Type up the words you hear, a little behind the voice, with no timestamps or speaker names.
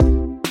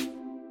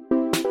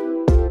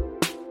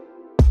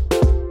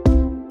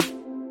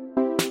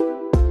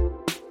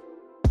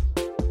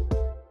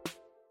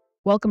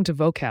Welcome to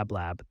Vocab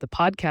Lab, the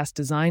podcast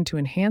designed to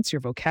enhance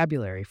your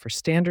vocabulary for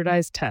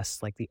standardized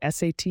tests like the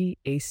SAT,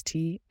 ACT,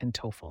 and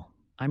TOEFL.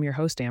 I'm your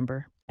host,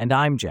 Amber. And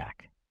I'm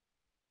Jack.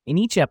 In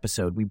each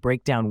episode, we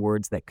break down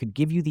words that could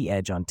give you the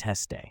edge on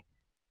test day.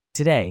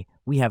 Today,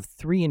 we have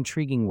 3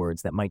 intriguing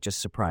words that might just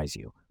surprise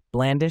you: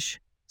 Blandish,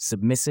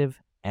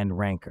 Submissive, and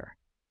Rancor.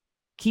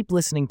 Keep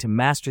listening to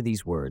master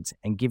these words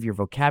and give your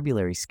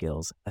vocabulary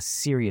skills a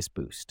serious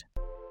boost.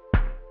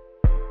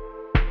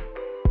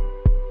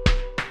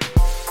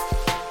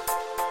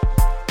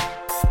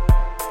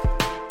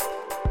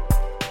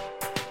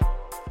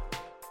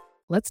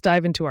 Let's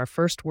dive into our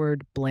first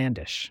word,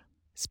 blandish.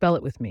 Spell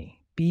it with me,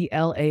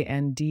 B-L-A-N-D-I-S-H.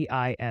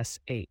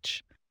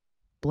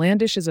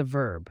 Blandish is a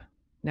verb.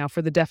 Now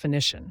for the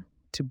definition.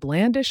 To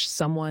blandish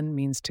someone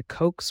means to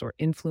coax or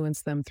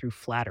influence them through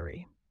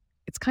flattery.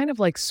 It's kind of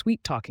like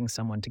sweet-talking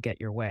someone to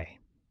get your way.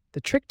 The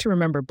trick to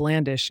remember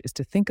blandish is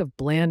to think of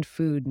bland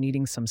food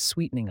needing some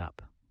sweetening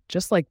up,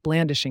 just like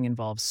blandishing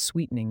involves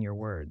sweetening your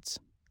words.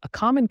 A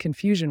common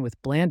confusion with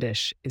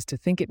blandish is to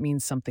think it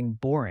means something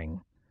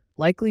boring,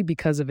 likely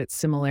because of its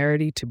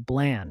similarity to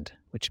bland,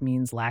 which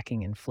means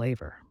lacking in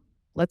flavor.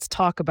 Let's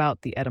talk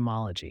about the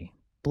etymology.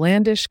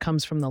 Blandish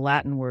comes from the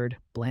Latin word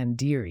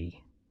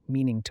blandire,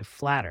 meaning to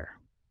flatter.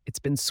 It's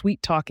been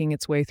sweet-talking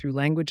its way through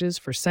languages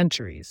for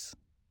centuries.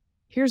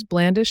 Here's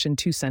blandish in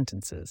 2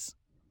 sentences.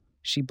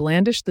 She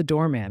blandished the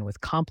doorman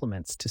with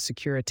compliments to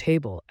secure a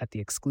table at the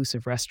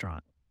exclusive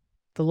restaurant.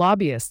 The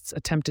lobbyists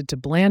attempted to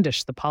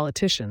blandish the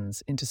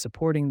politicians into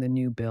supporting the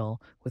new bill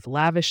with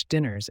lavish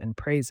dinners and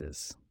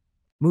praises.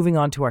 Moving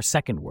on to our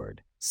second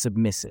word,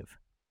 submissive.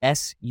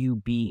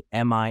 S-U-B-M-I-S-S-I-V-E.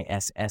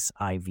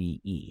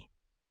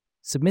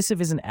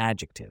 Submissive is an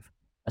adjective.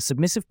 A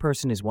submissive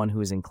person is one who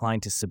is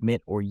inclined to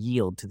submit or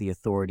yield to the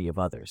authority of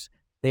others.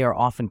 They are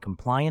often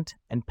compliant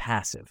and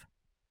passive.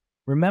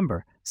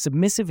 Remember,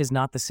 submissive is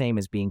not the same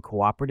as being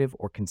cooperative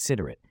or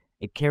considerate.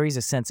 It carries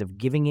a sense of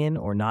giving in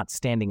or not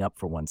standing up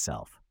for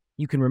oneself.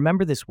 You can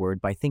remember this word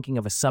by thinking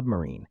of a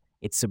submarine.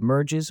 It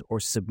submerges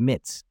or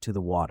submits to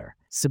the water.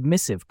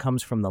 Submissive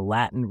comes from the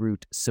Latin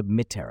root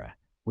submittere,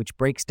 which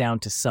breaks down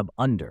to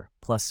sub-under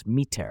plus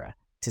mittere,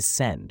 to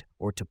send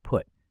or to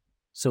put.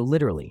 So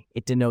literally,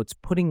 it denotes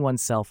putting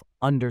oneself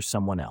under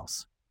someone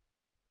else.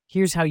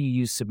 Here's how you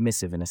use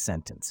submissive in a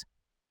sentence.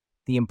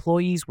 The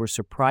employees were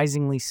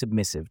surprisingly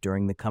submissive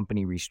during the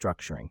company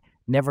restructuring,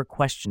 never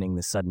questioning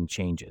the sudden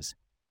changes.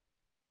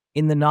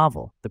 In the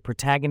novel, the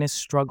protagonist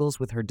struggles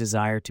with her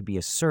desire to be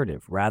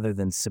assertive rather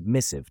than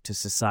submissive to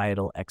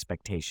societal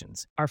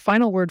expectations. Our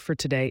final word for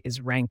today is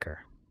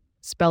rancor.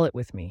 Spell it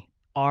with me,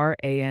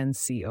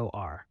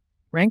 R-A-N-C-O-R.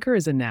 Rancor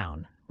is a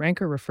noun.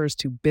 Rancor refers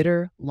to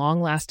bitter,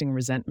 long-lasting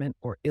resentment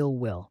or ill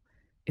will.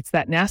 It's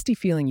that nasty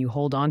feeling you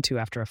hold on to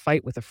after a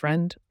fight with a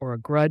friend or a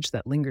grudge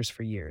that lingers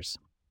for years.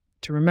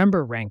 To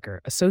remember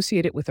rancor,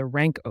 associate it with a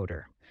rank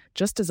odor.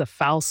 Just as a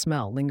foul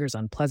smell lingers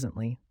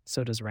unpleasantly,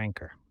 so does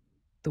rancor.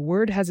 The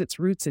word has its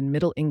roots in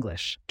Middle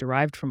English,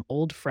 derived from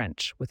Old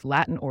French, with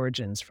Latin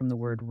origins from the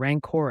word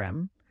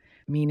rancorem,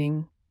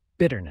 meaning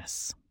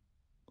bitterness.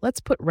 Let's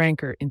put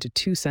rancor into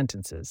 2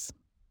 sentences.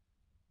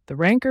 The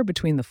rancor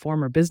between the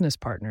former business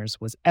partners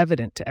was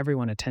evident to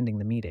everyone attending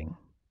the meeting.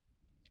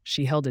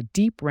 She held a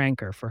deep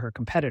rancor for her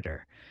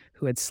competitor,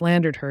 who had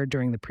slandered her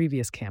during the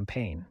previous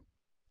campaign.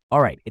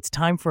 All right, it's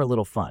time for a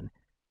little fun.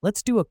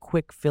 Let's do a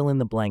quick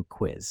fill-in-the-blank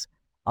quiz.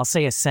 I'll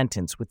say a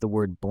sentence with the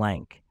word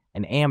blank,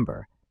 and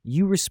Amber,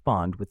 you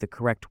respond with the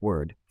correct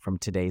word from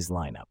today's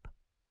lineup.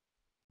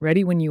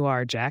 Ready when you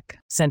are, Jack.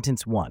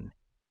 Sentence 1.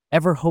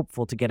 Ever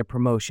hopeful to get a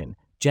promotion,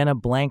 Jenna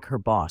blank her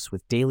boss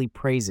with daily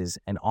praises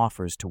and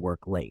offers to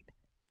work late.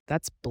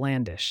 That's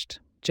blandished.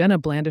 Jenna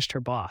blandished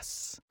her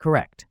boss.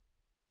 Correct.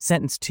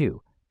 Sentence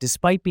 2.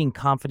 Despite being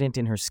confident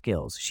in her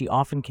skills, she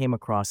often came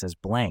across as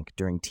blank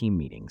during team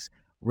meetings,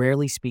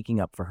 rarely speaking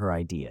up for her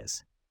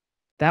ideas.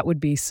 That would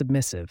be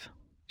submissive.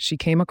 She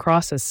came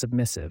across as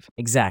submissive.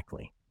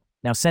 Exactly.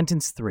 Now,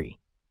 sentence 3.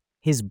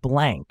 His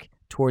blank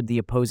toward the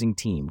opposing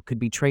team could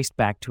be traced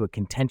back to a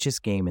contentious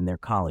game in their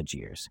college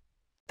years.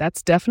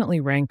 That's definitely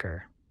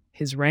rancor.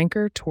 His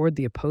rancor toward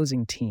the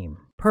opposing team.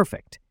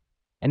 Perfect.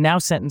 And now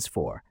sentence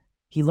 4.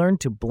 He learned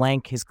to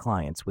blank his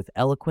clients with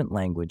eloquent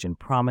language and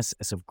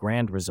promises of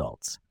grand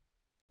results.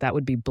 That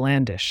would be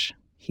blandish.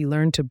 He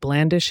learned to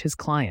blandish his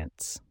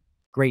clients.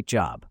 Great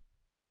job.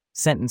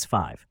 Sentence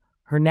 5.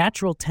 Her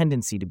natural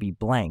tendency to be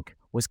blank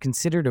was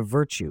considered a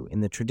virtue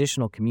in the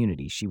traditional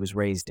community she was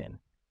raised in.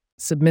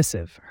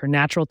 Submissive. Her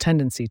natural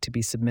tendency to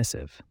be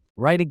submissive.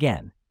 Right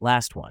again.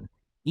 Last one.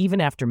 Even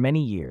after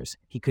many years,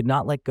 he could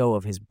not let go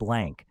of his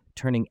blank,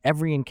 turning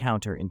every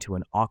encounter into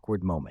an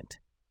awkward moment.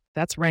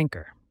 That's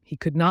rancor. He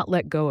could not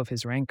let go of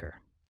his rancor.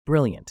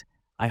 Brilliant.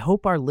 I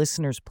hope our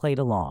listeners played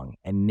along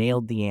and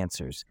nailed the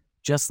answers,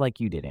 just like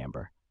you did,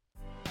 Amber.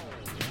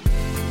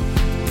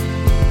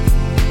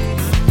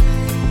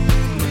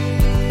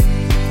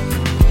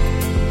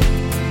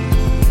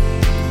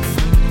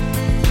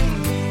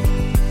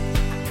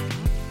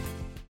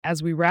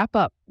 As we wrap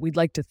up, we'd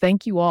like to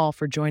thank you all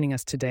for joining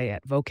us today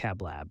at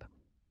Vocab Lab.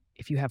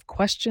 If you have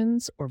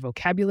questions or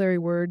vocabulary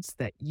words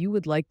that you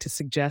would like to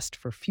suggest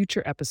for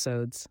future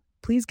episodes,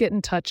 please get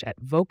in touch at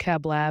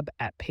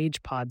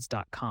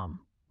vocablab@pagepods.com.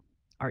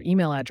 Our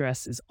email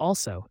address is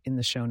also in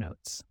the show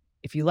notes.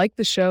 If you like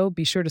the show,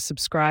 be sure to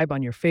subscribe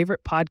on your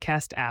favorite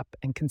podcast app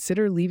and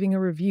consider leaving a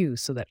review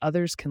so that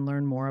others can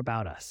learn more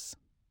about us.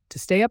 To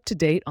stay up to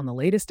date on the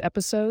latest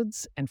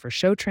episodes and for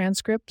show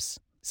transcripts,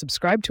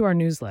 subscribe to our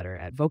newsletter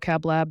at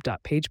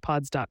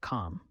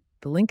vocablab.pagepods.com.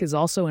 The link is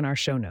also in our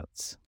show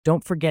notes.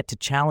 Don't forget to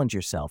challenge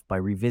yourself by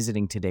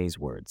revisiting today's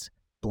words: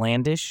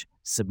 blandish,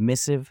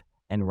 submissive,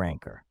 and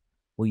rancor.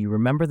 Will you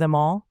remember them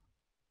all?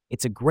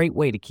 It's a great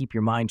way to keep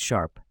your mind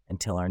sharp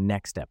until our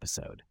next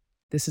episode.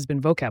 This has been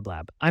Vocab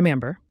Lab. I'm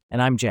Amber.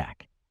 And I'm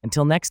Jack.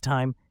 Until next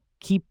time,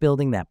 keep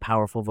building that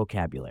powerful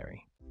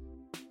vocabulary.